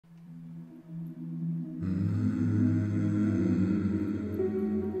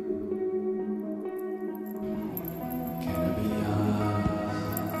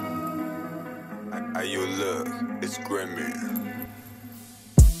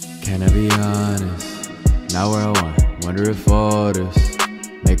Can I be honest? Now where I want, wonder if all this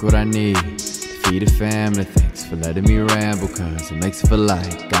make what I need to feed a family. Thanks for letting me ramble, cause it makes it feel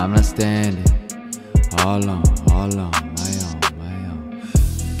like I'm not standing all on my own.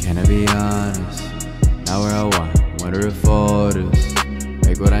 Can I be honest? Now where I want, wonder if all this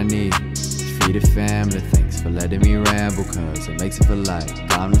make what I need to feed a family. Thanks for letting me ramble, cause it makes it feel like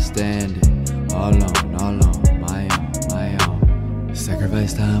I'm not standing all on my own.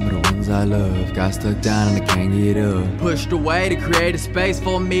 Sacrifice time with the ones I love. Got stuck down and I can't get up. Pushed away to create a space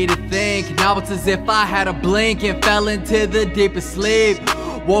for me to think. Now it's as if I had a blink and fell into the deepest sleep.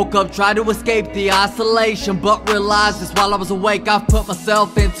 Woke up, tried to escape the isolation, but realized this while I was awake. I've put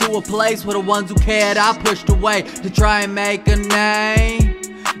myself into a place where the ones who cared I pushed away to try and make a name.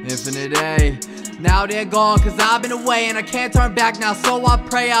 Infinite A. Now they're gone cause I've been away and I can't turn back now, so I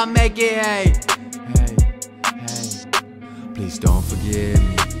pray I'll make it. Hey, please don't forgive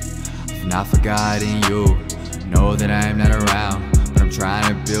me for not forgetting you. Know that I am not around, but I'm trying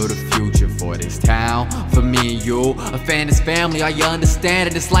to build a future for this town, for me and you. A fan is family, are you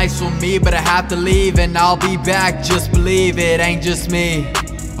understanding? This life's for me, but I have to leave and I'll be back. Just believe it ain't just me.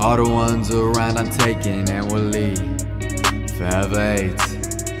 All the ones around I'm taking and will leave forever hate.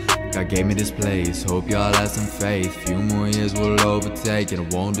 God gave me this place, hope y'all have some faith. Few more years will overtake and I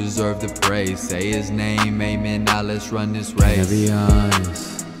won't deserve the praise. Say his name, amen, now let's run this race. Can I be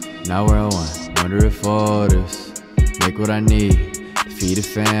honest? Now where I want, wonder if all this make what I need to feed a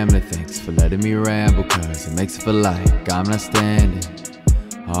family. Thanks for letting me ramble, cause it makes it feel like I'm not standing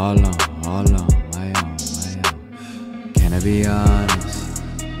all on my own. Can I be honest?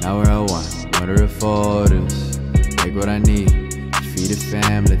 Now where I want, wonder if all this make what I need to feed a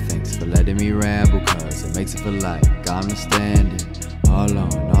family. Thanks for letting me ramble, cause it makes it feel like I'm not standing all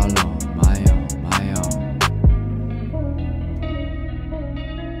on my